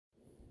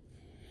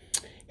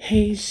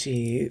Hey,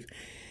 Sheep.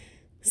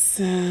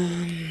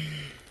 So,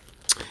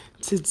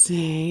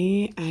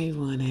 today I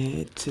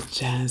wanted to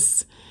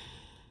just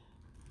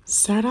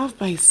start off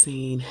by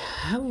saying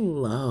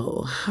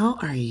hello. How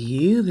are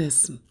you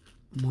this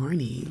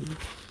morning?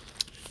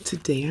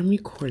 Today I'm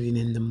recording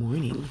in the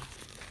morning.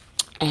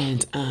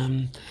 And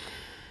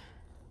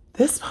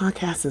this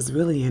podcast is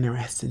really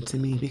interesting to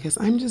me because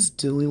I'm just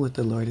doing what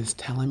the Lord is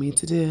telling me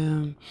to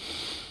do.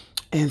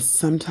 And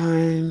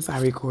sometimes I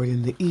record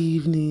in the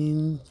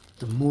evening,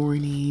 the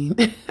morning,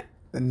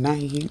 the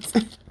night.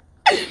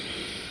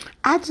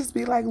 I just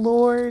be like,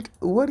 Lord,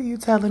 what are you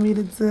telling me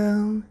to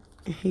do?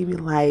 And he be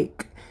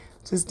like,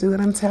 just do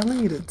what I'm telling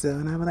you to do.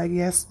 And I be like,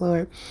 yes,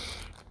 Lord.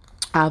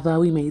 Although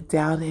we may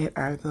doubt it,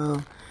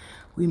 although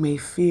we may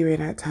fear it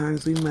at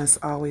times, we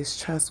must always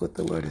trust what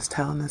the Lord is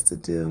telling us to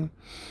do.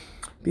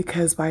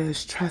 Because by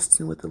us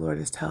trusting what the Lord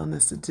is telling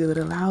us to do, it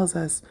allows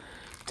us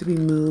to be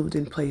moved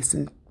and placed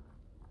in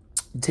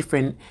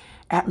different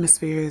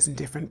atmospheres and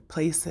different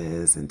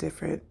places and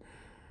different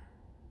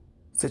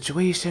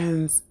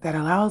situations that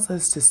allows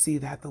us to see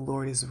that the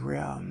Lord is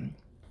real.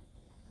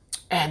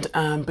 And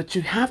but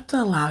you have to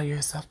allow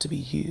yourself to be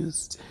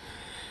used.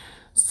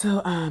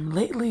 So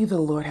lately the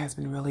Lord has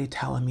been really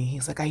telling me,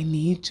 he's like, I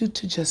need you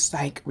to just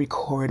like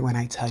record when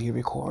I tell you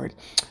record.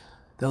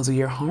 Those are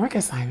your homework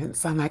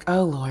assignments. So I'm like,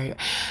 oh Lord,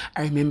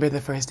 I remember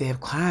the first day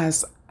of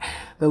class,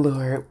 the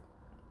Lord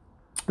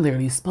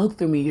literally spoke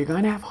through me. You're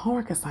going to have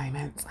homework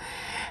assignments.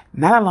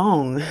 Not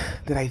alone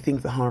did I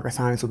think the homework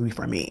assignments would be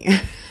for me.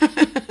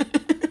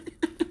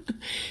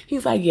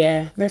 He's like,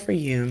 yeah, they're for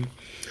you.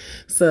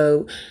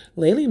 So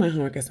lately my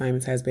homework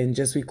assignments has been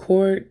just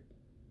record,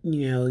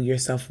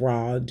 yourself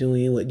raw,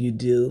 doing what you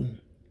do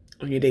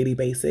on your daily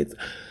basis.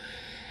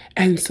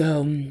 And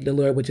so the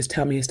Lord would just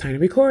tell me it's time to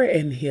record,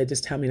 and he'll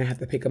just tell me I have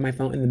to pick up my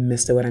phone in the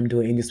midst of what I'm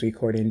doing and just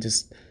record and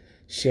just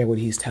share what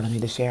he's telling me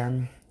to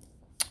share.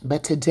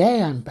 But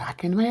today I'm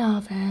back in my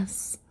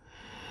office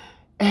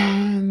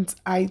and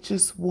I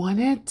just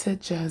wanted to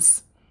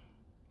just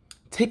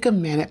take a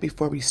minute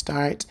before we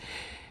start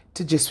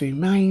to just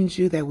remind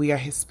you that we are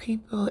his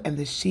people and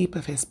the sheep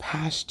of his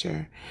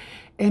pasture.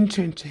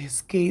 Enter into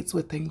his gates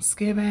with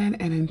thanksgiving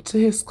and into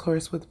his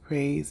courts with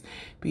praise.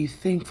 Be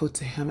thankful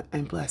to him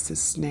and bless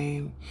his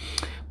name.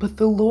 But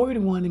the Lord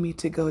wanted me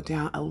to go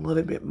down a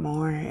little bit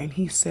more, and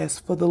he says,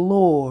 for the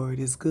Lord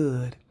is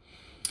good.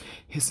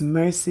 His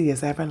mercy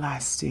is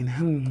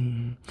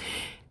everlasting,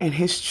 and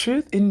his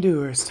truth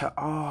endures to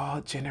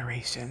all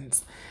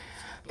generations.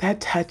 That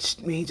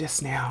touched me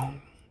just now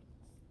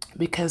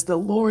because the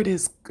Lord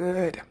is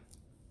good.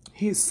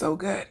 He is so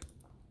good.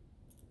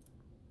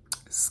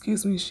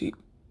 Excuse me, sheep.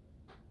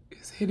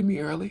 It's hitting me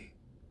early.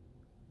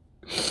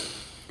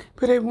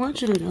 But I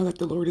want you to know that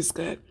the Lord is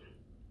good.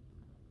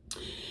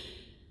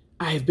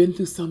 I've been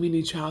through so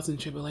many trials and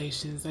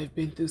tribulations. I've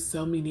been through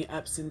so many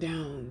ups and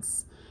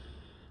downs.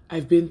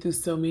 I've been through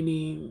so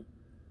many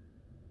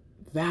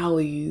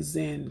valleys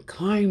and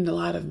climbed a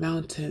lot of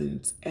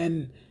mountains.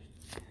 And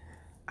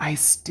I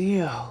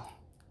still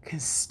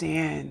can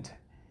stand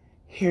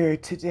here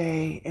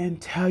today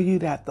and tell you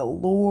that the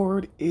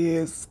Lord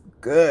is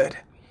good.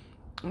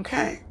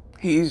 Okay?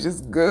 He's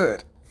just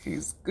good.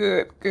 He's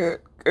good, good,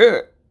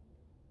 good.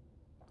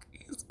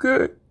 He's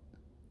good.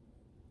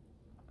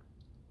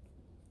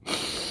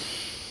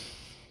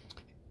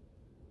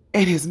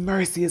 And his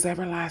mercy is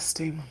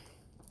everlasting.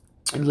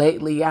 And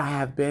lately I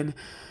have been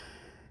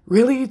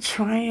really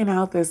trying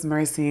out this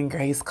mercy and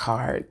grace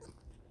card.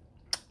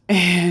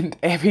 And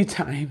every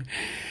time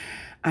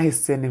I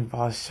sin and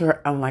fall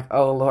short, I'm like,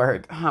 oh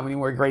Lord, how many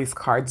more grace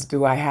cards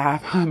do I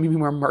have? How many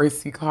more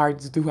mercy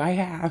cards do I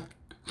have?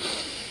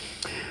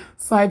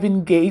 So I've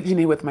been gauging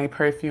it with my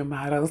perfume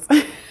models.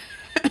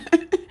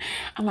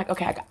 I'm like,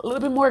 okay, I got a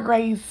little bit more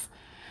grace.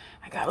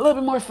 I got a little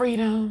bit more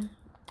freedom,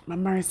 my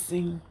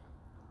mercy.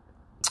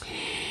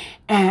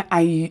 And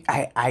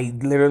I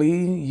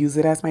literally use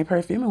it as my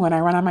perfume. And when I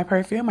run out of my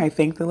perfume, I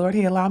thank the Lord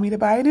he allowed me to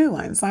buy a new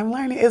one. So I'm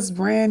learning it's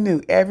brand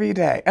new every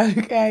day.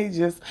 Okay,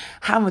 just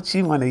how much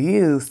you want to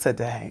use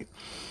today.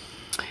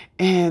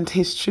 And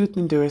his truth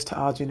endures to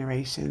all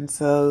generations.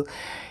 So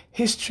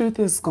his truth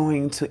is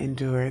going to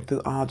endure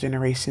through all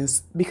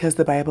generations because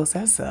the Bible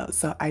says so.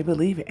 So I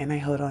believe it and I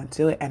hold on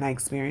to it and I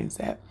experience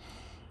it.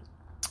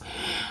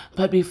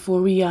 But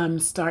before we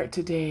start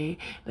today,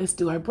 let's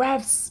do our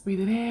breaths. Breathe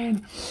it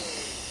in.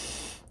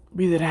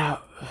 Breathe it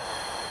out.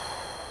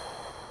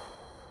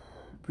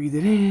 Breathe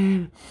it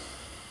in.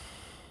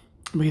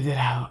 Breathe it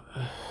out.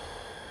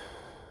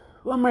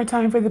 One more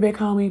time for the big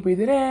homie.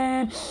 Breathe it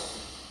in.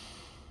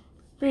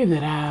 Breathe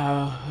it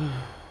out.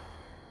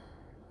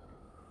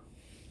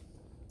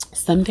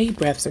 Some deep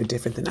breaths are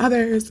different than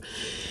others,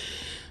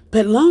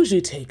 but as long as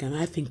you take them,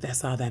 I think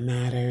that's all that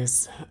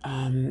matters.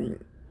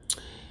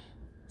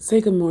 Say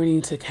good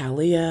morning to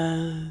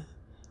Kalia.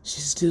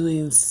 She's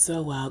doing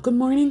so well. Good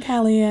morning,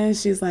 Kalia.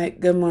 She's like,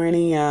 good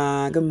morning,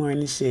 y'all. Good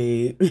morning,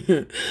 she.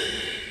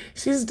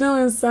 She's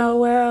doing so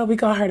well. We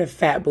call her the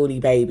fat booty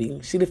baby.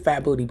 She the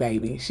fat booty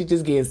baby. She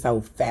just getting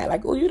so fat.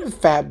 Like, oh, you the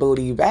fat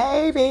booty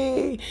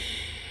baby.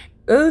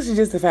 Oh, she's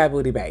just a fat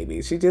booty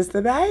baby. She's just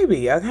a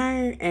baby,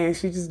 okay? And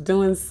she's just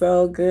doing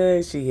so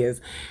good.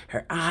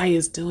 Her eye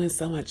is doing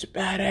so much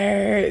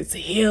better. It's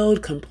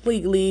healed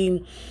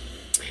completely.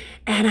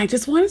 And I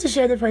just wanted to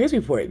share the praise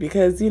report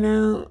because,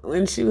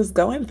 when she was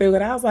going through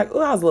it, I was like,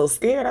 oh, I was a little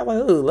scared. I was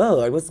like, oh,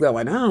 Lord, what's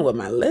going on with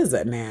my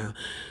lizard now?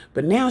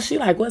 But now she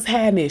like, what's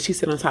happening? She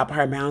sit on top of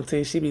her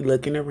mountain. She be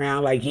looking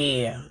around like,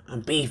 yeah,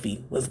 I'm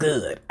beefy. What's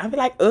good? I be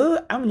like, oh,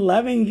 I'm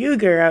loving you,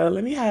 girl.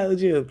 Let me hold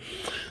you.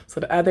 So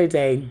the other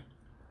day,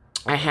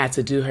 I had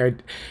to do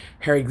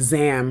her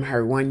exam,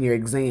 her 1 year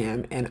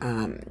exam,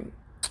 and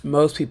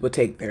most people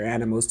take their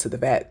animals to the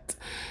vet.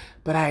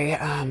 But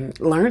I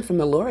learned from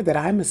the Lord that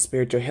I'm a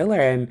spiritual healer,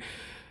 and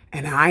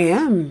I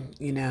am,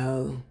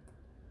 the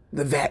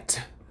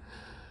vet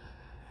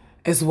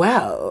as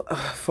well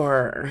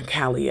for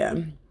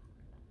Kalia.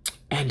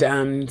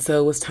 And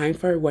so it was time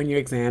for her 1 year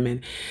exam.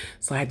 And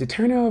so I had to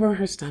turn her over on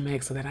her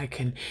stomach so that I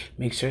can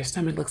make sure her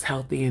stomach looks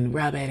healthy and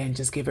rub it and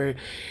just give her,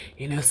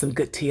 some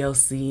good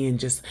TLC and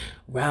just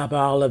rub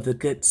all of the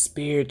good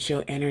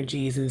spiritual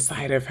energies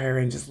inside of her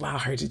and just allow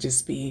her to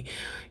just be,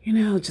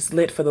 just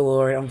lit for the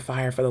Lord, on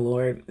fire for the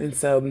Lord. And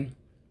so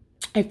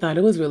I thought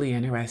it was really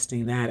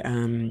interesting that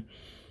when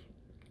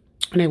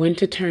I went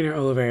to turn her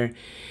over,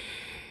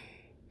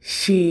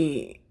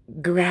 she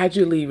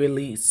gradually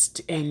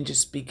released and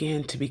just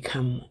began to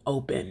become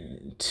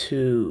open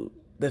to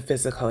the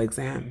physical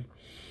exam.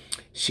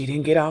 She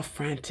didn't get all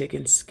frantic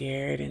and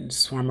scared and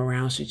swarm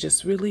around. She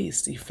just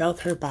released. You felt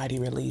her body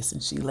release,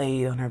 and she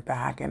laid on her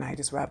back, and I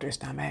just rubbed her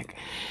stomach.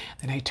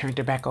 Then I turned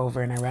her back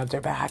over and I rubbed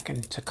her back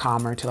and to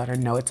calm her, to let her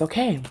know it's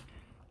okay.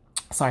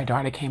 So our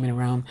daughter came in the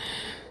room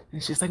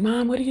and she's like,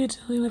 Mom, what are you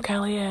doing with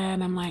Kalia?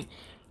 And I'm like,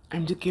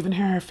 I'm just giving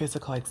her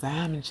physical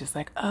exam. And she's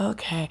like,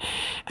 okay.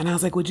 And I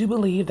was like, would you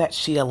believe that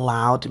she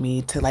allowed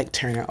me to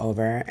turn her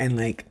over and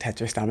touch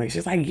her stomach?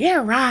 She's like,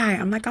 yeah, right.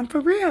 I'm like, I'm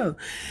for real.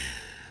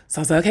 So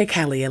I was like, okay,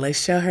 Kalia,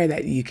 let's show her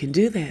that you can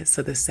do this.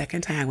 So the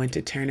second time I went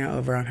to turn her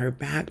over on her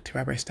back to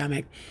rub her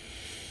stomach,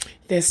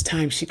 this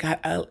time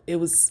it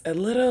was a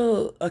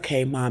little,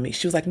 okay, Mommy.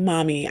 She was like,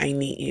 Mommy, I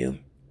need you.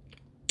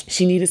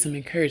 She needed some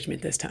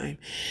encouragement this time.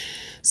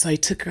 So I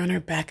took her on her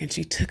back and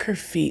she took her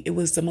feet. It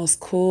was the most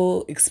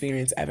cool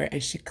experience ever.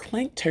 And she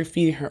clanked her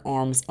feet and her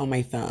arms on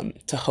my thumb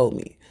to hold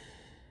me.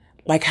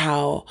 Like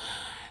how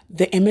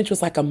the image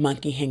was like a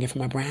monkey hanging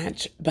from a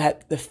branch,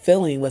 but the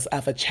feeling was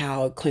of a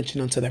child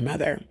clenching onto their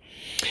mother.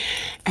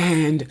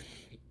 And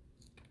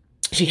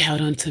she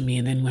held on to me.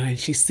 And then when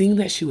she seen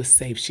that she was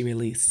safe, she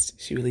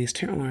released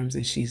her arms,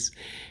 and she's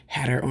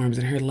had her arms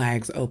and her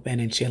legs open,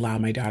 and she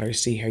allowed my daughter to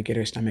see her get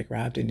her stomach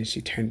rubbed. And then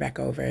she turned back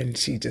over and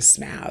she just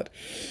smiled.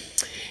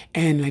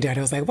 And my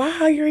daughter was like,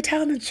 wow, you're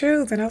telling the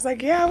truth. And I was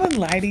like, yeah, I wouldn't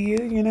lie to you.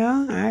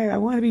 I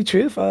want to be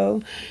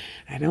truthful.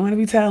 I don't want to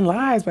be telling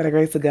lies by the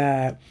grace of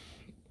God.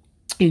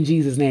 In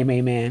Jesus' name,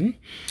 amen.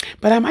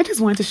 But I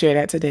just wanted to share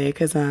that today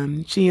because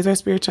she is our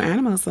spiritual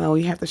animal. So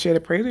we have to share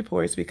the praise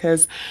reports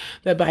because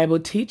the Bible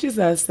teaches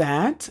us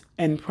that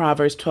in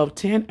Proverbs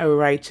 12:10, a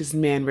righteous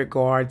man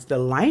regards the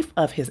life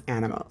of his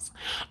animals.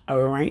 A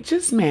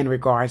righteous man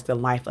regards the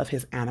life of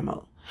his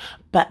animal,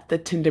 but the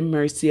tender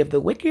mercy of the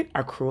wicked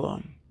are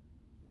cruel.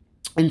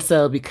 And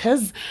so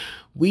because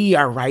we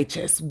are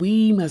righteous,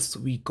 we must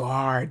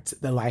regard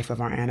the life of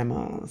our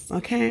animals.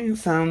 Okay,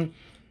 so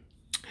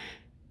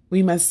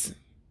we must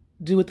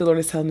do what the Lord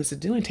is telling us to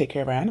do and take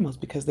care of our animals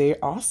because they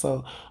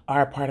also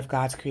are a part of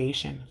God's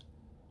creation.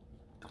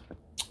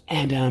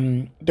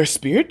 And they're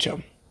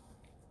spiritual.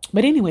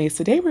 But anyways,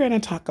 today we're going to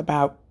talk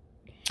about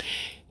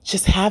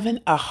just having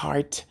a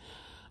heart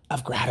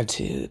of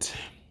gratitude.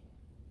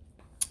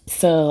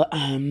 So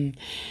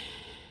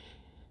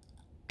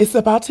it's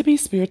about to be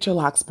Spiritual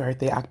Lock's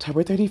birthday.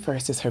 October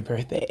 31st is her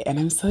birthday. And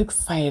I'm so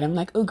excited. I'm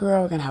like, oh,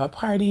 girl, we're going to have a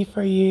party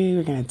for you.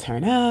 We're going to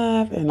turn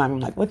up. And I'm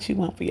like, what you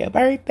want for your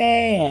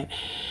birthday? And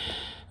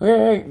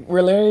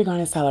we're literally going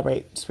to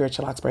celebrate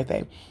Spiritual Lock's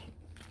birthday.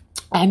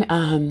 And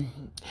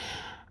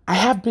I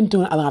have been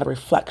doing a lot of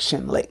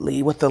reflection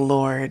lately with the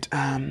Lord.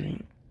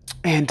 And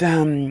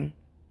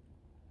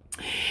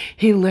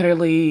he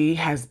literally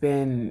has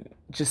been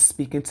just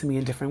speaking to me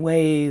in different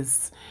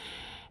ways.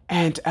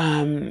 And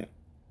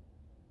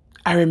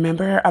I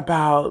remember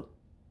about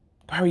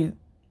probably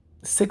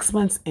 6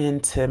 months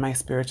into my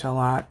Spiritual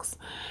Locks,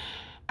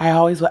 I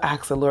always would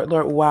ask the Lord,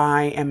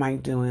 why am I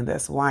doing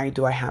this? Why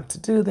do I have to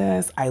do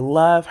this? I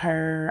love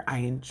her. I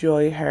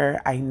enjoy her.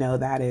 I know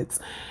that it's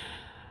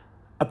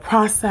a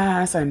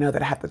process. I know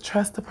that I have to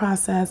trust the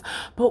process.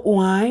 But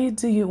why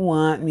do you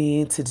want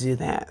me to do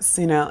this?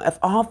 Of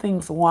all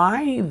things,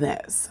 why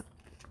this?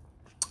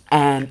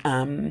 And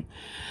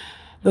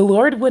the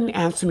Lord wouldn't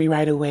answer me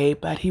right away,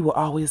 but he will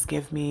always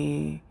give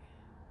me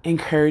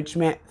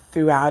encouragement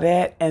throughout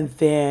it, and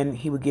then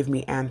he would give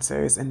me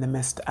answers in the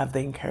midst of the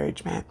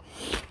encouragement.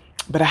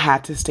 But I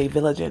had to stay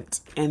vigilant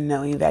in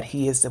knowing that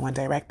he is the one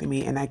directing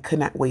me, and I could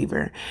not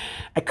waver.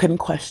 I couldn't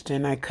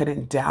question. I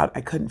couldn't doubt.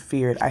 I couldn't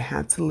fear it. I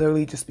had to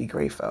literally just be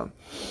grateful.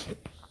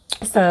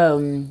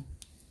 So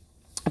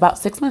about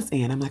 6 months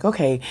in, I'm like,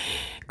 okay,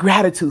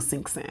 gratitude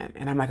sinks in.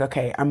 And I'm like,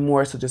 okay, I'm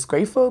more so just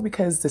grateful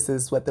because this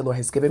is what the Lord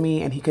has given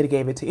me. And he could have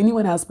gave it to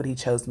anyone else, but he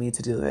chose me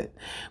to do it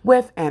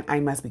with. And I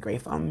must be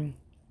grateful.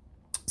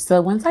 So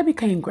once I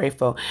became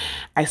grateful,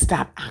 I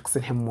stopped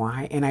asking him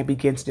why and I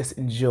began to just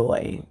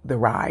enjoy the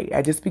ride.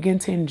 I just began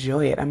to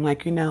enjoy it. I'm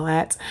like, you know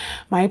what?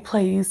 My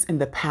place in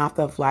the path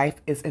of life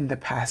is in the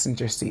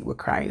passenger seat with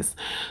Christ.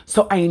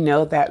 So I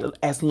know that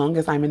as long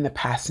as I'm in the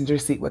passenger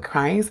seat with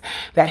Christ,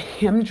 that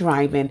him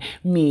driving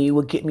me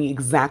will get me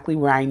exactly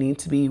where I need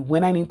to be,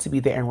 when I need to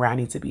be there, and where I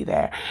need to be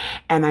there.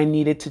 And I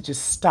needed to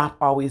just stop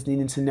always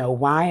needing to know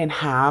why and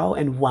how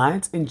and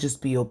what and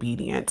just be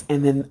obedient.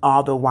 And then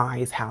all the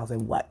whys, hows,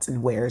 and whats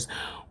and where's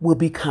will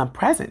become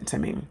present to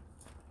me.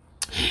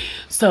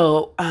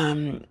 So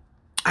I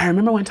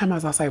remember one time I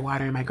was outside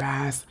watering my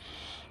grass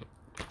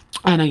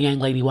and a young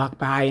lady walked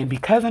by, and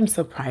because I'm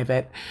so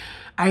private,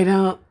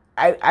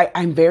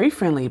 I'm very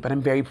friendly, but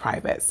I'm very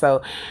private.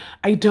 So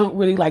I don't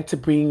really like to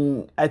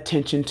bring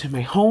attention to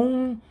my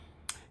home.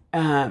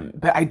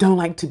 But I don't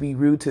like to be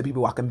rude to the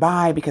people walking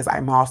by because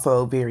I'm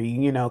also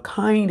very,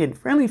 kind and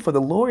friendly for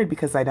the Lord,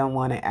 because I don't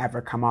want to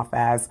ever come off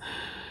as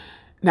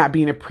not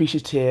being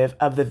appreciative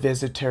of the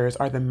visitors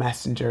or the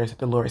messengers that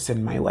the Lord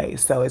sent my way.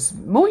 So it's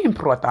muy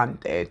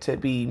importante to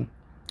be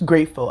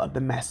grateful of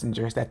the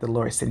messengers that the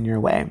Lord sent your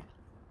way.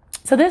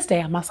 So this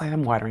day I'm outside,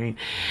 I'm watering.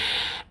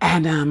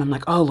 And I'm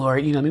like, oh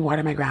Lord, let me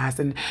water my grass.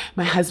 And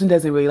my husband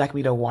doesn't really like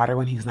me to water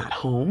when he's not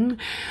home.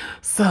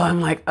 So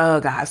I'm like, oh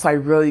God. So I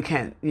really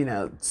can't,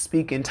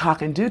 speak and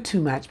talk and do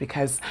too much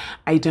because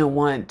I don't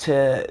want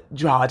to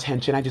draw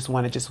attention. I just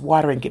want to just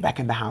water and get back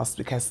in the house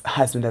because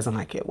husband doesn't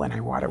like it when I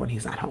water when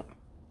he's not home.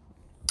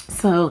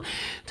 So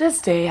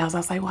this day I was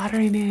outside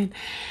watering and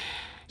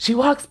she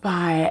walks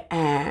by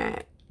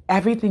and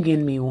everything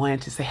in me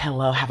wanted to say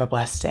hello, have a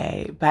blessed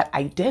day, but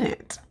I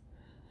didn't.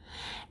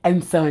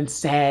 And so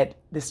instead,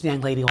 this young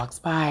lady walks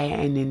by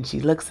and then she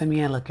looks at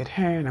me, I look at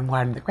her and I'm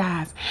watering the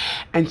grass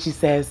and she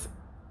says,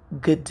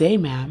 good day,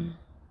 ma'am.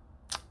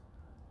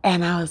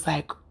 And I was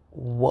like,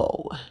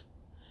 whoa.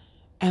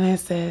 And I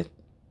said,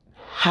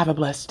 have a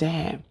blessed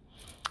day.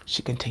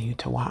 She continued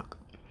to walk.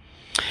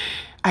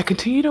 I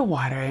continued to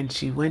water and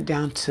she went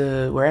down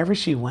to wherever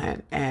she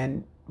went,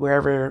 and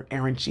wherever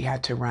errand she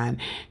had to run,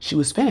 she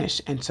was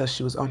finished. And so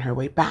she was on her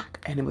way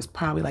back. And it was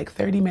probably like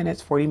 30 minutes,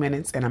 40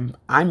 minutes. And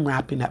I'm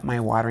wrapping up my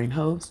watering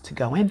hose to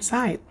go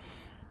inside.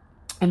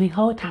 And the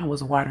whole time I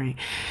was watering,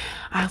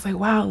 I was like,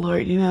 wow,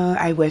 Lord,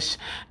 I wish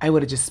I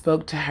would have just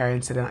spoke to her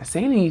instead of not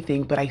saying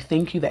anything. But I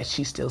thank you that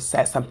she still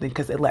said something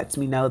because it lets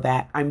me know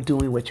that I'm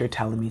doing what you're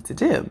telling me to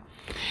do.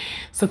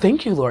 So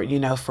thank you, Lord,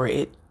 for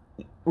it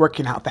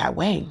working out that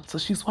way. So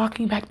she's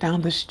walking back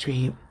down the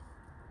street.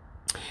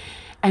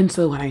 And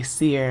so when I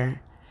see her,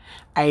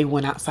 I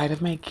went outside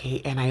of my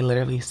gate and I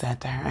literally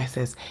said to her, I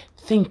says,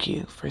 thank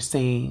you for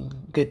saying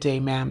good day,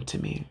 ma'am, to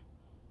me.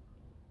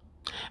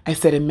 I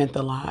said, it meant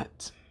a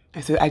lot.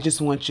 I said, I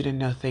just want you to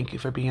know, thank you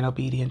for being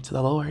obedient to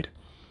the Lord.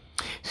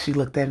 She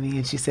looked at me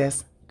and she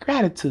says,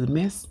 gratitude,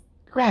 miss,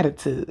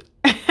 gratitude.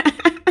 And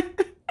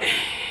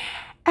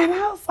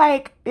I was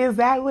like, is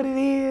that what it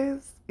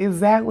is?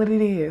 Is that what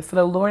it is? So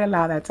the Lord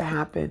allowed that to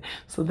happen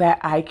so that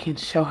I can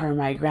show her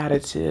my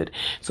gratitude,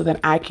 so that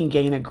I can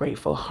gain a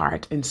grateful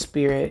heart and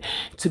spirit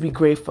to be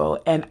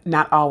grateful and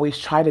not always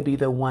try to be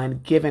the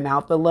one giving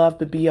out the love,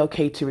 but be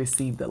okay to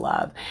receive the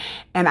love.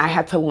 And I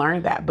had to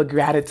learn that. But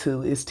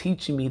gratitude is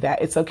teaching me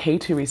that it's okay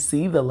to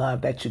receive the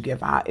love that you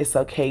give out. It's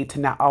okay to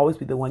not always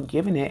be the one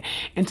giving it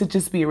and to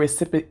just be a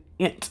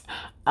recipient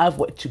of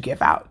what you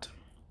give out.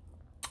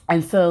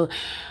 And so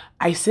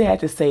I had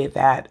to say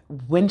that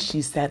when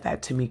she said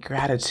that to me,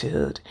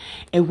 gratitude,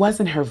 it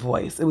wasn't her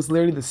voice. It was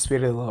literally the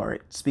Spirit of the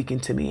Lord speaking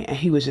to me. And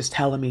he was just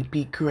telling me,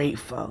 be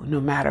grateful.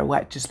 No matter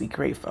what, just be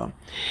grateful.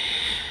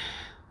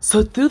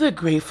 So through the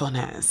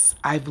gratefulness,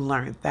 I've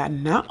learned that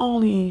not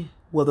only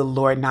will the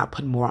Lord not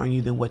put more on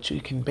you than what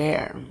you can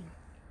bear,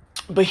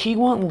 but he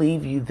won't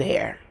leave you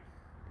there.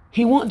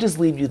 He won't just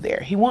leave you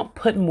there. He won't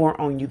put more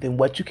on you than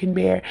what you can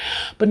bear.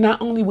 But not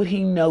only would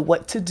he know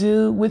what to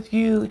do with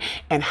you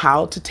and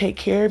how to take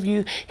care of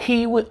you,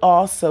 he would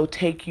also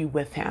take you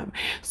with him.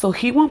 So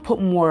he won't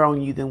put more on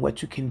you than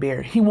what you can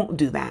bear. He won't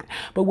do that.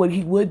 But what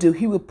he would do,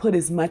 he would put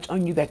as much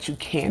on you that you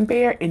can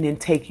bear and then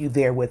take you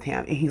there with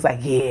him. And he's like,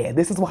 yeah,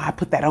 this is why I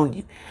put that on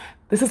you.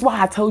 This is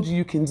why I told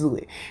you can do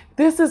it.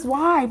 This is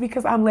why,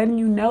 because I'm letting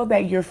you know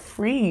that you're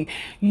free.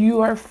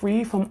 You are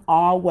free from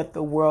all what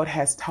the world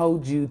has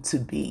told you to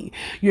be.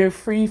 You're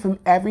free from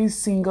every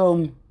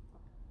single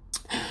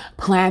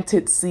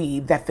planted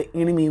seed that the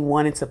enemy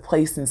wanted to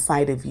place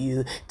inside of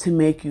you to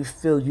make you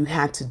feel you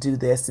had to do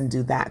this and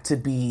do that to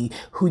be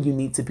who you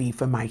need to be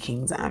for my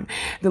kingdom.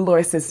 The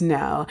Lord says,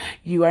 no,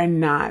 you are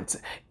not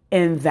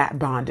in that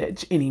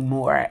bondage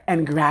anymore.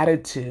 And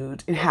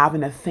gratitude and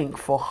having a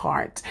thankful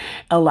heart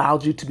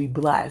allowed you to be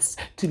blessed,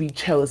 to be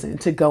chosen,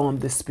 to go on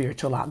this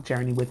spiritual lock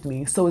journey with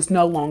me. So it's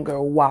no longer,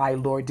 why,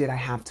 Lord, did I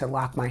have to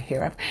lock my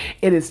hair up?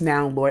 It is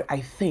now, Lord, I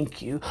thank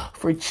you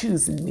for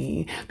choosing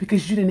me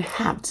because you didn't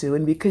have to,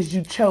 and because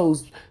you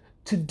chose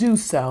to do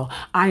so,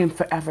 I am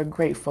forever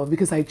grateful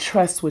because I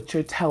trust what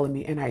you're telling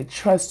me and I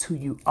trust who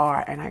you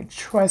are and I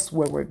trust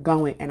where we're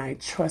going and I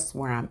trust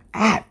where I'm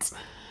at.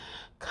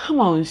 Come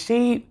on,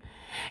 sheep.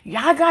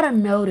 Y'all gotta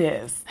know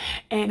this.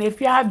 And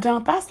if y'all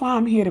don't, that's why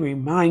I'm here to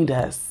remind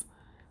us.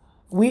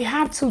 We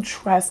have to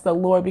trust the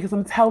Lord because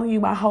I'm telling you,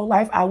 my whole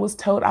life I was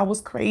told I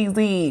was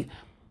crazy.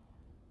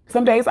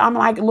 Some days I'm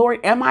like,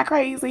 Lord, am I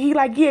crazy? He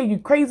like, yeah, you're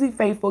crazy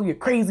faithful. You're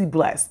crazy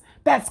blessed.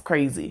 That's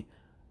crazy.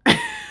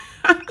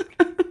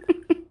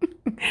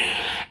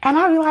 And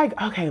I'll be like,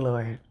 okay,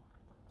 Lord.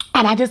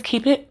 And I just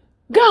keep it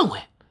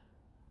going.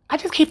 I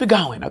just keep it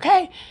going,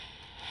 okay?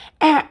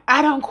 And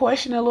I don't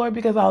question the Lord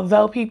because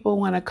although people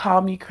want to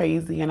call me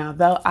crazy and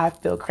although I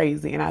feel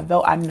crazy and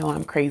although I know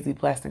I'm crazy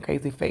blessed and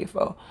crazy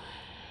faithful,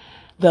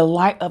 the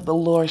light of the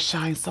Lord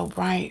shines so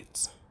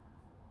bright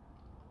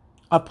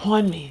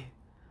upon me.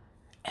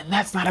 And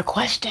that's not a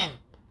question.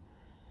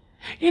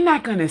 You're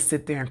not going to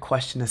sit there and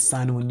question the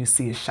sun when you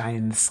see it shine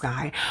in the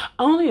sky.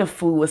 Only a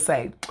fool would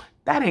say,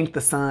 that ain't the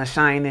sun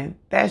shining.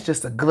 That's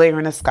just a glare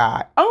in the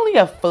sky. Only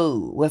a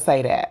fool would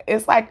say that.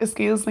 It's like,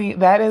 excuse me,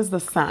 that is the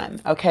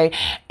sun, okay?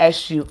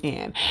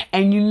 S-U-N.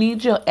 And you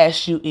need your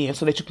S-U-N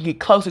so that you can get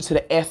closer to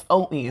the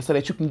S-O-N so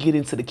that you can get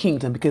into the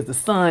kingdom because the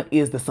sun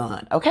is the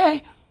sun,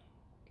 okay?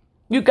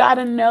 You got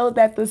to know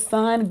that the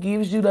sun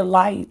gives you the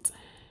light.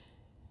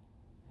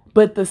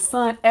 But the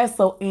sun,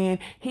 S-O-N,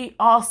 he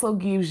also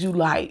gives you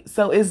light.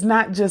 So it's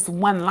not just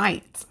one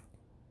light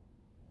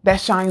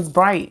that shines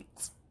bright,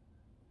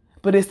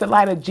 but it's the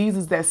light of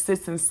Jesus that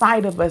sits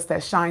inside of us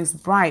that shines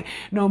bright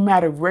no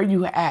matter where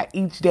you are at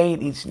each day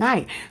and each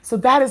night. So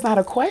that is not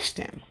a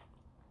question.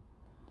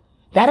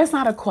 That is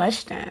not a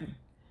question.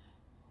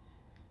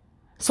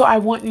 So I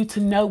want you to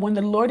know when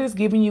the Lord is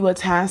giving you a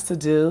task to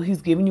do,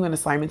 he's giving you an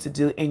assignment to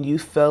do, and you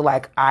feel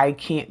like I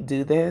can't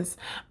do this,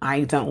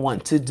 I don't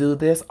want to do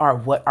this, or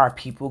what are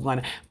people going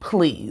to,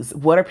 please,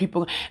 what are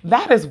people,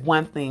 that is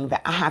one thing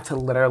that I had to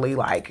literally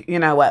like, you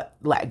know what,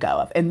 let go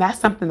of. And that's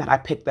something that I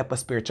picked up with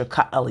spiritual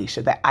cut,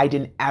 Alicia, that I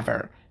didn't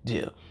ever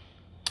do.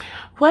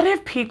 What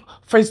if people,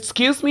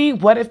 excuse me,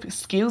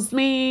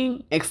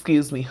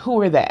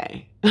 who are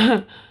they?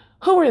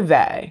 Who are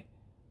they?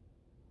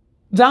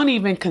 Don't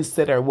even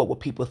consider what would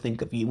people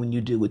think of you when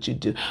you do what you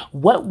do.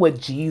 What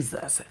would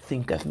Jesus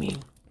think of me?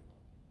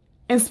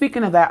 And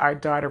speaking of that, our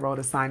daughter wrote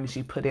a sign and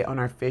she put it on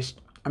our fish.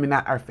 I mean,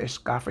 not our fish,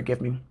 God forgive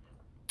me.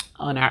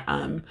 On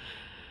our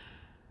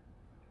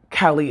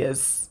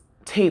Kalia's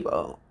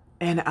table.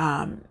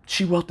 And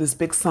she wrote this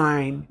big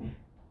sign.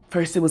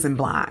 First it was in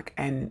black.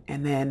 And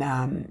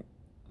then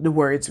the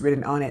words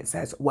written on it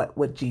says, what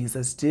would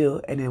Jesus do?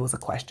 And it was a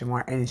question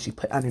mark. And she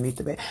put underneath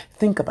of it,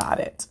 think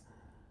about it.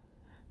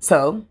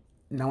 So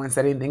no one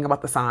said anything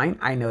about the sign.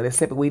 I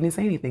noticed it, but we didn't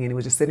say anything. And it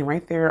was just sitting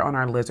right there on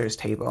our lizard's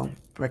table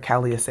where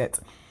Kalia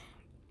sits.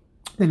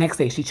 The next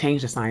day, she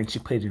changed the sign. She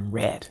put it in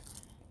red.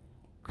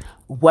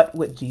 What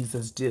would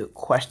Jesus do?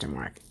 Question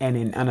mark. And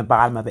then on the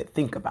bottom of it,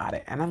 think about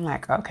it. And I'm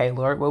like, okay,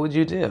 Lord, what would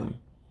you do?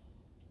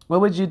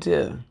 What would you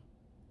do?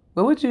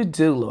 What would you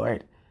do,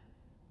 Lord?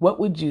 What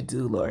would you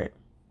do, Lord?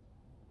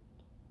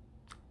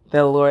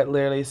 The Lord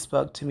literally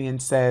spoke to me and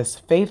says,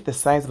 faith the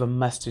size of a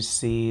mustard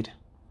seed.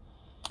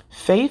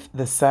 Faith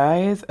the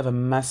size of a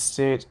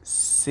mustard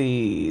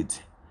seed.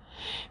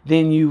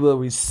 Then you will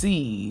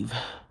receive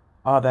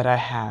all that I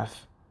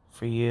have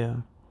for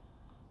you.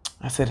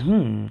 I said,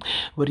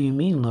 what do you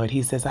mean, Lord?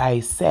 He says, I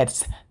said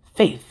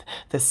faith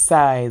the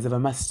size of a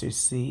mustard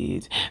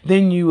seed.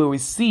 Then you will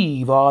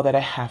receive all that I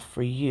have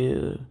for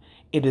you.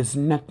 It is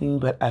nothing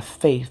but a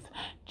faith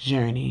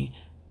journey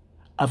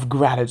of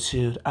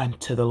gratitude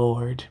unto the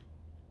Lord.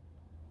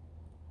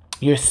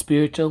 Your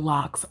spiritual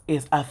locks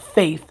is a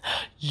faith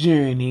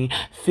journey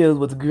filled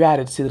with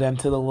gratitude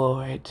unto the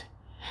Lord.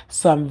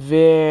 So I'm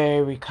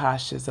very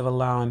cautious of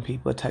allowing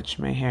people to touch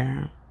my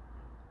hair.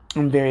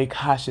 I'm very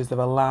cautious of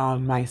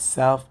allowing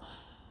myself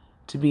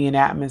to be in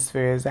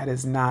atmospheres that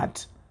is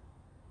not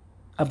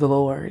of the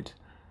Lord.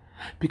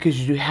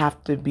 Because you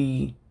have to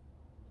be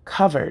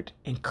covered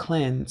and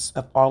cleansed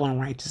of all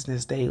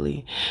unrighteousness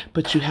daily.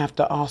 But you have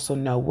to also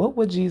know, what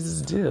would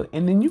Jesus do?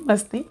 And then you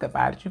must think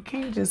about it. You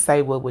can't just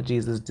say, what would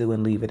Jesus do,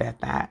 and leave it at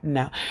that.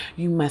 No,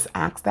 you must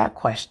ask that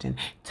question,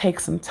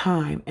 take some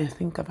time and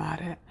think about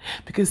it.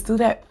 Because through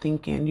that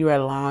thinking, you're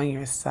allowing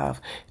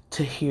yourself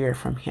to hear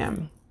from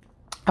him.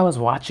 I was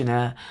watching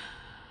a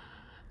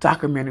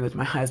documentary with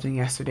my husband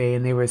yesterday,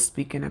 and they were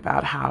speaking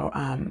about how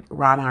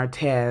Ron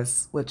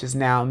Artest, which is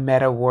now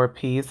Meta War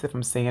Peace, if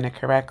I'm saying it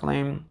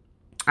correctly,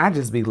 I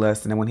just be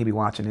listening when he be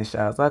watching his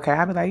shows. Okay,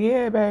 I be like,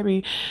 yeah,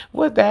 baby,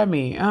 what that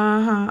mean?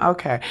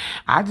 Okay.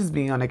 I just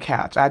be on the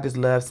couch. I just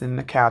love sitting on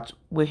the couch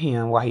with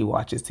him while he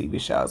watches TV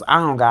shows.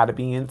 I don't got to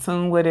be in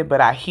tune with it,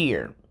 but I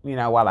hear,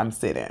 while I'm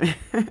sitting.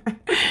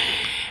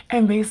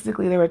 And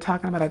basically they were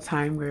talking about a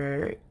time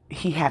where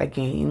he had a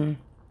game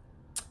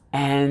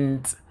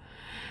and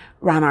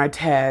Ron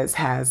Artest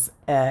has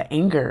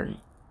anger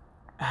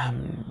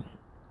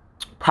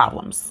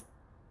problems.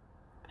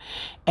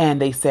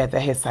 And they said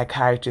that his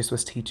psychiatrist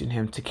was teaching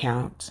him to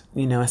count,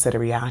 instead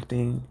of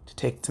reacting, to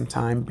take some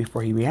time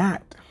before he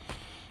react.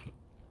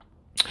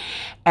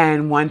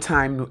 And one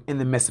time in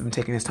the midst of him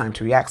taking his time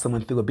to react,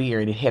 someone threw a beer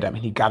and it hit him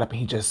and he got up and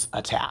he just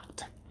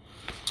attacked.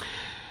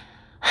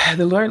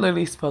 The Lord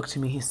literally spoke to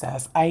me. He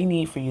says, I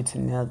need for you to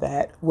know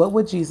that what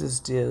would Jesus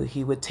do?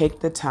 He would take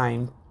the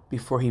time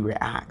before he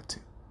react.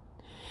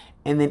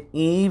 And then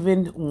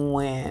even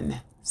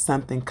when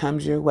something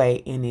comes your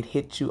way and it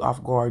hits you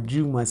off guard,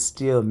 you must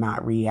still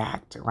not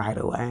react right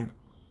away.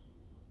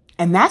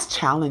 And that's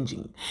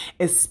challenging,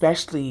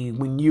 especially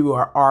when you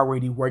are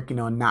already working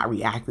on not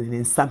reacting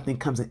and something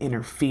comes and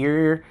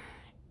interfere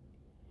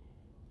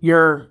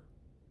your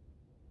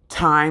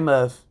time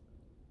of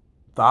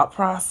thought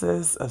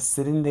process of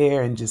sitting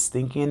there and just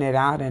thinking it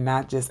out and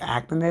not just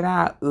acting it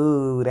out.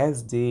 Ooh,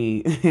 that's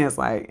deep. It's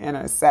like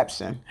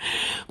interception.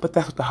 But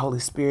that's what the Holy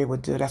Spirit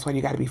would do. That's why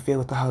you got to be filled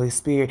with the Holy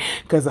Spirit,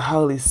 because the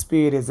Holy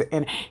Spirit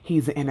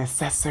he's an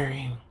intercessor.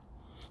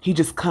 He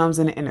just comes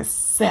in and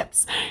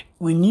intercepts.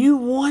 When you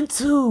want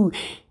to,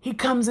 he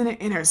comes in and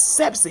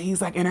intercepts it.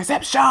 He's like,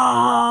 interception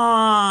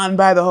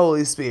by the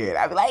Holy Spirit.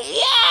 I'd be like,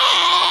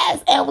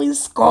 yes! And we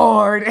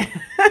scored.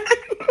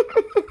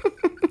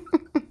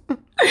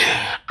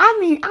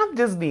 I'm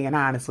just being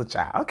honest with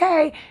y'all,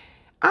 okay?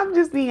 I'm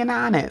just being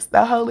honest.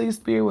 The Holy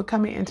Spirit will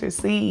come and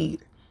intercede.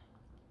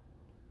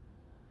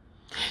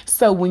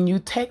 So when you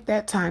take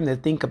that time to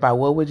think about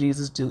what would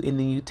Jesus do, and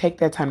then you take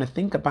that time to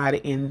think about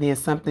it, and then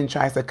something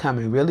tries to come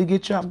and really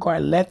get you off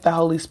guard, let the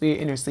Holy Spirit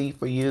intercede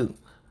for you.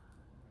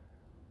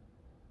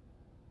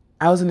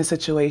 I was in a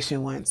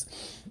situation once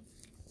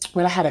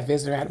when I had a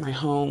visitor at my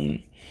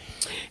home,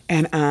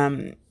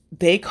 and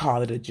they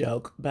call it a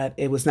joke, but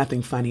it was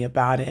nothing funny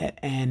about it,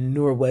 and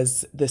nor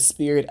was the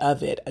spirit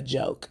of it a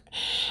joke.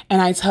 And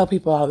I tell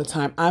people all the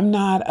time, I'm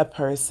not a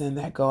person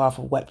that go off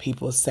of what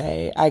people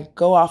say. I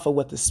go off of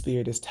what the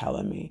Spirit is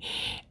telling me.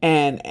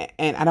 And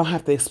I don't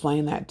have to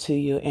explain that to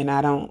you. And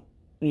I don't,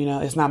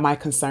 it's not my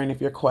concern if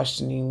you're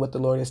questioning what the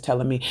Lord is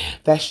telling me.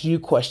 That's you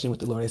questioning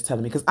what the Lord is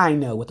telling me, because I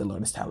know what the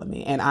Lord is telling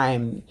me. And I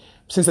am,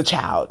 since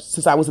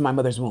I was in my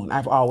mother's womb,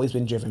 I've always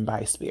been driven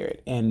by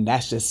Spirit. And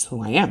that's just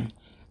who I am.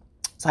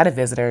 So I had a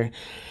visitor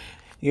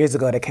years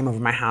ago that came over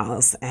my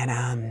house,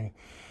 and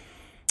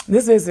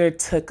this visitor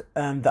took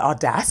the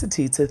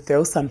audacity to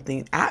throw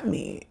something at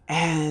me.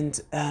 And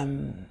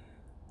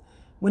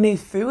when they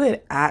threw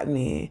it at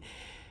me,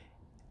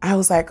 I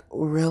was like,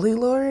 really,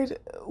 Lord?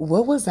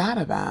 What was that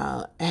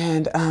about?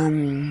 And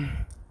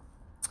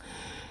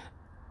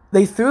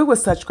they threw it with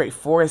such great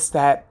force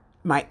that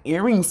my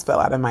earrings fell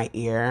out of my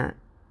ear,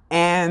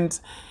 and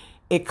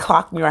it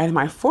clocked me right in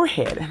my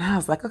forehead. And I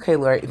was like, okay,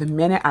 Lord, the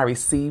minute I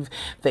received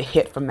the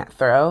hit from that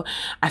throw,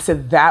 I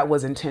said, that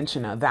was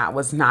intentional. That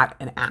was not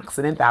an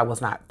accident. That was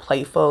not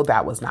playful.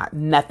 That was not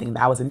nothing.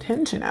 That was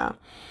intentional.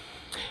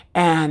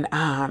 And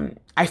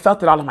I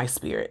felt it all in my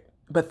spirit.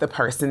 But the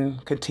person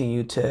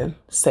continued to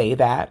say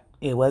that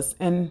it was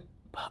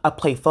a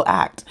playful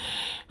act.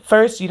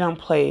 First, you don't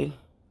play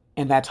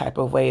in that type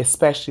of way,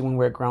 especially when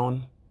we're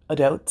grown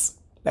adults.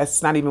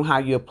 That's not even how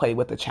you play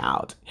with a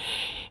child.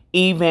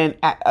 Even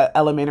at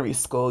elementary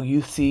school,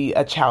 you see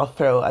a child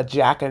throw a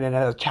jacket in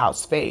another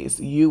child's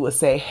face. You will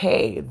say,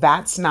 hey,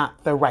 that's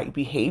not the right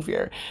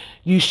behavior.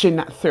 You should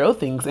not throw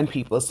things in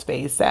people's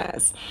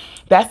faces.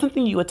 That's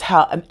something you would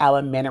tell an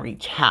elementary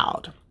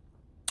child,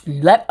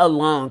 let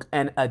alone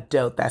an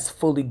adult that's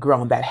fully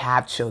grown, that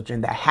have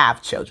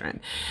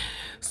children.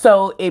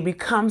 So it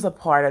becomes a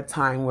part of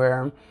time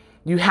where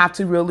you have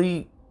to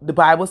really, the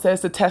Bible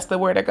says, to test the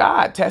word of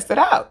God, test it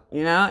out,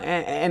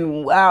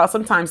 and wow,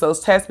 sometimes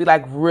those tests be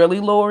like, really,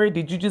 Lord,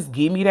 did you just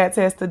give me that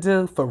test to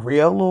do? For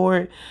real,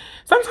 Lord?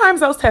 Sometimes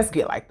those tests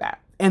get like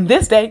that. And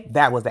this day,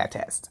 that was that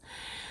test.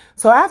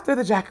 So after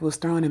the jacket was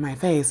thrown in my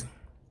face,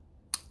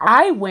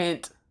 I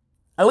went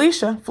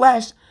literally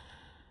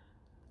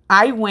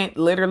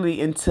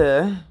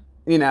into,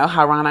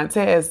 how Ron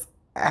Artest,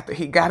 after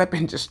he got up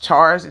and just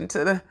charged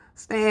into the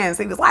stands,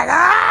 he was like,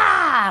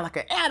 like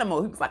an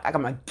animal. He was like,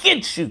 I'm going to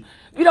get you.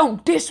 You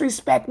don't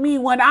disrespect me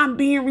when I'm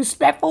being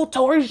respectful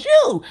towards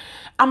you.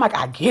 I'm like,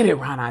 I get it,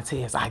 Ron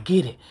Artest. I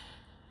get it.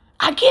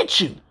 I get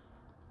you.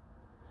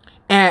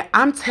 And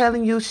I'm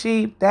telling you,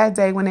 Sheep, that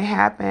day when it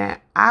happened,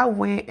 I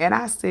went and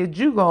I said,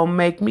 you going to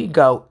make me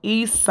go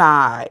east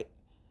side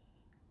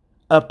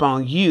up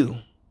on you.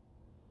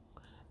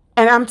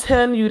 And I'm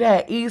telling you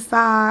that east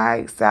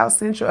side, South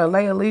Central,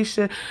 LA,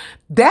 Alicia,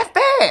 that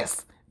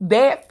fast,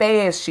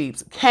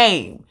 Sheeps,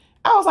 came.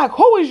 I was like,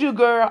 who is you,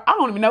 girl? I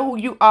don't even know who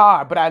you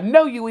are, but I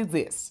know you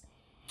exist.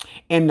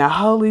 And the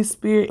Holy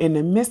Spirit, in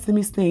the midst of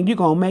me saying, you're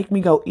going to make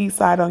me go east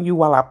side on you,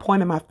 while I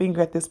pointed my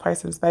finger at this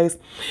person's face.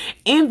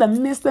 In the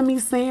midst of me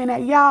saying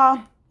that,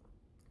 y'all,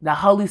 the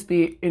Holy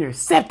Spirit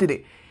intercepted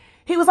it.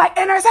 He was like,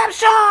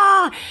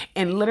 interception!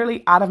 And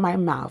literally out of my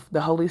mouth,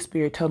 the Holy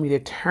Spirit told me to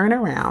turn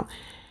around.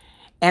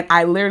 And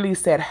I literally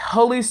said,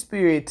 Holy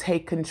Spirit,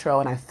 take control.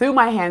 And I threw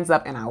my hands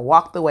up and I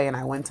walked away and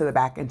I went to the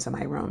back into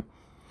my room.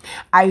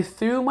 I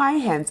threw my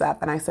hands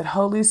up and I said,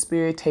 Holy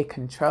Spirit, take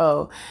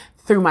control.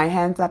 Threw my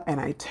hands up and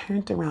I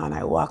turned around.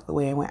 I walked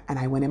away and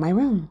I went in my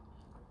room.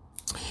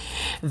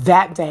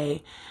 That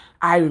day,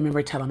 I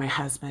remember telling my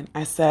husband,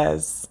 I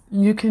says,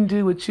 you can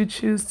do what you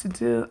choose to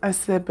do. I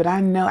said, but I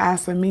know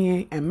as for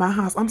me and my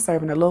house, I'm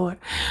serving the Lord.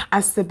 I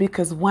said,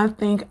 because one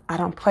thing, I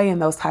don't play in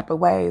those type of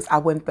ways. I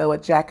wouldn't throw a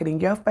jacket in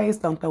your face.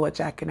 Don't throw a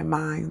jacket in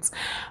mine.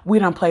 We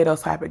don't play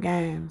those type of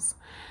games.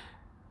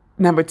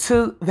 Number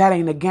two, that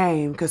ain't a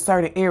game, because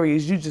certain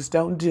areas you just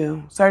don't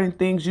do. Certain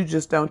things you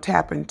just don't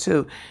tap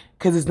into,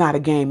 because it's not a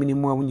game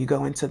anymore when you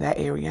go into that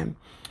area.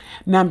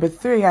 Number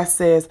three, I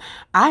says,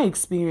 I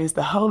experienced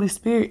the Holy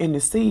Spirit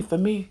intercede for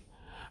me.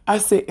 I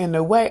said, in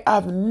a way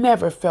I've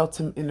never felt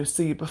him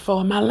intercede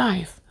before in my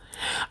life.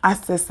 I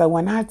said, so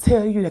when I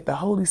tell you that the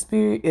Holy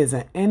Spirit is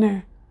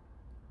an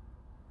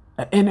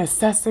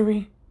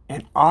intercessory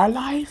in our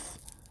life,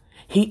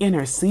 he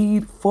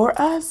intercede for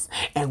us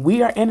and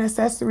we are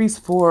intercessories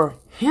for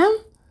him.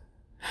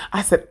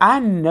 I said,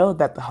 I know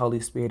that the Holy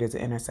Spirit is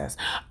an intercessor.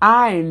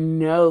 I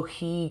know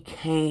he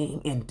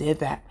came and did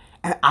that.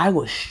 And I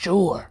was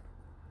sure.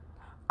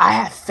 I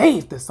had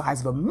faith the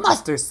size of a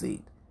mustard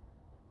seed.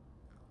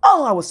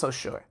 Oh, I was so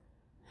sure.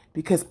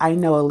 Because I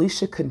know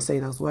Alicia couldn't say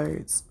those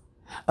words.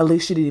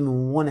 Alicia didn't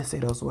even want to say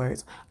those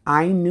words.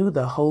 I knew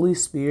the Holy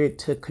Spirit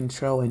took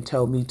control and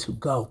told me to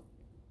go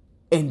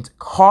and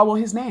call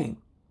on his name.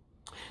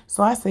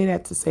 So I say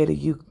that to say to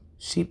you,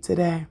 sheep,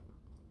 today.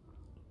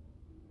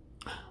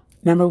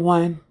 Number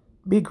one,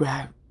 be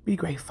grateful. Be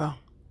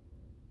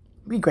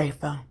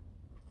grateful.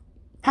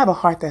 Have a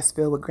heart that's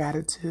filled with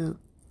gratitude.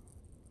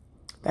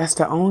 That's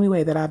the only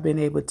way that I've been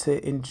able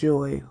to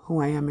enjoy who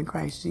I am in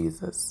Christ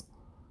Jesus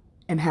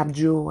and have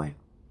joy.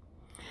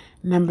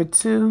 Number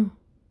two,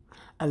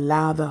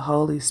 allow the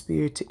Holy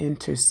Spirit to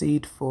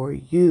intercede for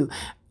you.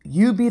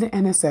 You be the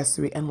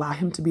intercessory and allow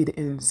him to be the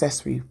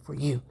intercessory for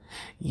you.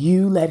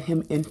 You let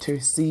him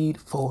intercede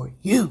for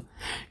you.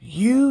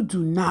 You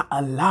do not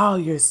allow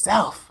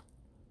yourself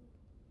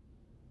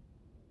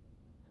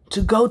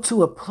to go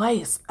to a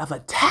place of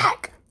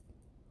attack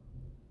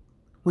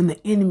when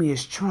the enemy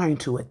is trying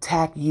to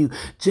attack you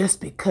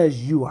just because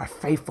you are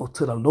faithful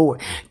to the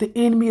Lord. The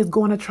enemy is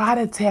going to try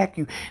to attack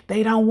you.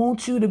 They don't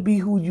want you to be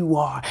who you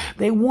are.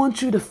 They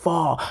want you to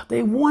fall.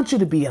 They want you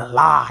to be a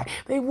lie.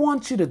 They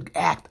want you to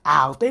act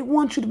out. They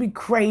want you to be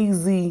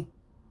crazy,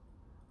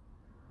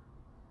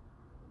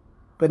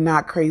 but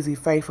not crazy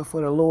faithful for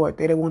the Lord.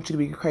 They don't want you to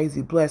be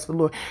crazy blessed for the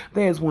Lord.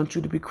 They just want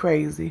you to be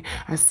crazy.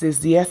 I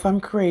says, yes,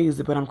 I'm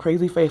crazy, but I'm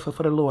crazy faithful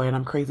for the Lord and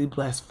I'm crazy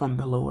blessed from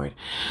the Lord.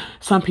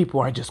 Some people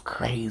are just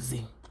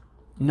crazy.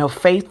 No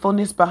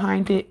faithfulness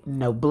behind it,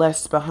 no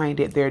blessed behind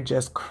it. They're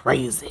just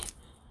crazy.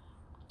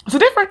 It's a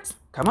difference.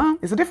 Come on,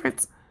 it's a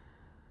difference.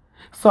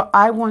 So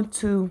I want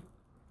to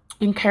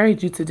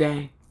encourage you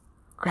today,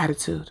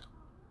 gratitude.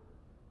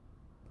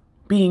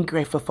 Being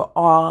grateful for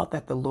all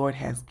that the Lord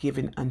has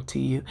given unto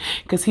you,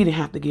 because he didn't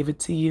have to give it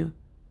to you.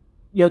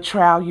 Your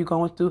trial you're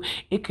going through,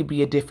 it could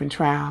be a different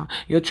trial.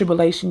 Your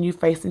tribulation you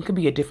facing could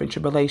be a different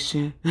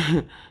tribulation.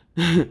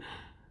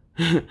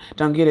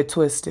 Don't get it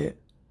twisted.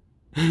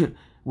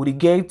 What he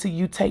gave to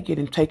you, take it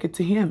and take it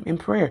to him in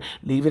prayer.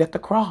 Leave it at the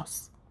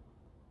cross.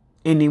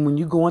 And then when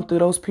you're going through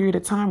those periods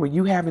of time where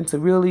you having to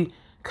really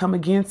come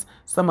against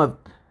some of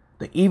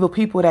the evil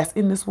people that's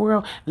in this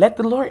world, let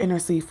the Lord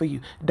intercede for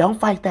you. Don't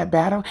fight that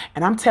battle.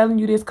 And I'm telling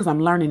you this because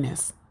I'm learning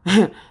this.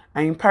 I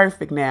ain't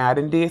perfect now. I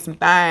done did some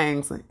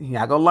things.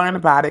 Y'all go learn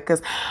about it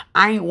because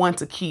I ain't one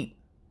to keep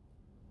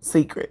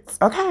secrets.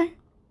 Okay?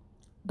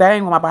 That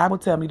ain't what my Bible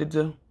tell me to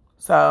do.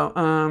 So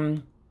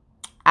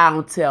I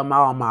don't tell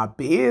all my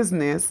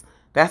business.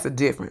 That's a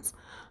difference.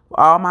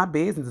 All my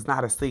business is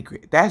not a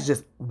secret. That's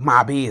just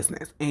my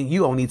business. And you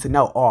don't need to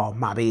know all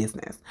my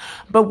business.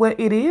 But what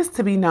it is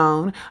to be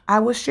known, I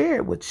will share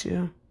it with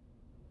you.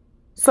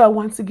 So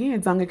once again,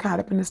 don't get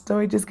caught up in the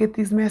story. Just get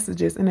these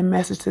messages. And the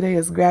message today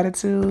is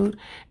gratitude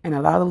and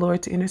allow the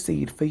Lord to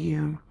intercede for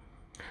you.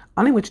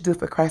 Only what you do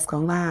for Christ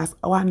gonna last.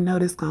 Oh, I know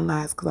this gonna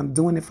last because I'm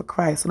doing it for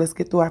Christ. So let's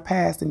get through our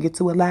past and get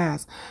to it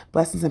last.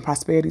 Blessings and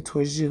prosperity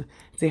towards you.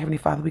 Dear Heavenly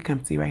Father, we come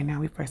to you right now.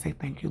 We first say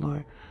thank you,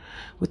 Lord.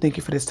 We thank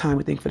you for this time.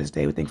 We thank you for this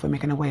day. We thank you for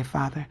making a way,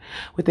 Father.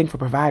 We thank you for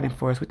providing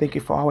for us. We thank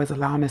you for always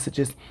allowing us to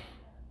just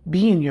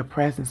be in your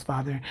presence,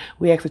 Father.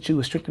 We ask that you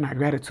would strengthen our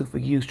gratitude for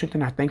you,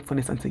 strengthen our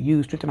thankfulness unto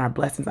you, strengthen our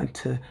blessings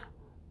unto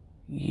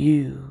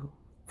you,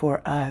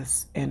 for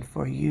us and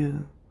for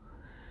you.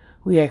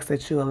 We ask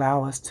that you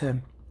allow us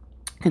to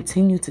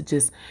continue to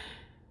just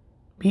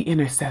be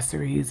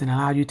intercessories and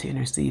allow you to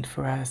intercede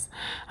for us.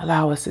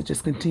 Allow us to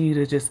just continue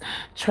to just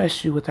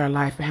trust you with our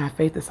life and have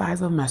faith the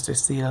size of a mustard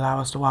seed. Allow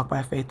us to walk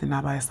by faith and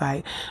not by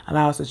sight.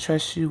 Allow us to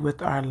trust you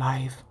with our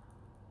life.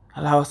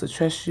 Allow us to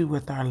trust you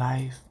with our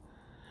life.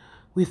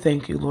 We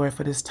thank you, Lord,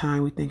 for this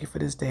time. We thank you for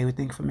this day. We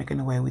thank you for making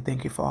a way. We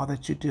thank you for all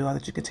that you do, all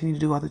that you continue to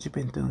do, all that you've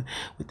been doing.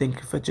 We thank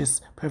you for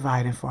just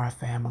providing for our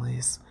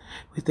families.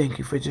 We thank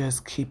you for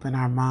just keeping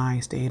our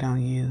mind stayed on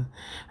you.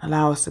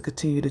 Allow us to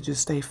continue to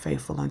just stay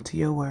faithful unto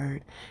your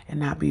word and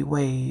not be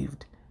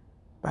waved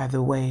by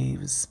the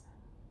waves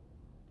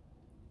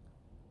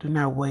Do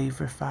not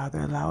waver, Father.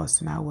 Allow us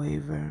to not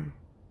waver.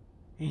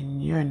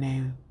 In your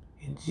name,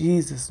 in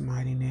Jesus'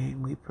 mighty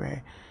name, we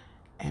pray.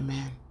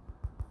 Amen.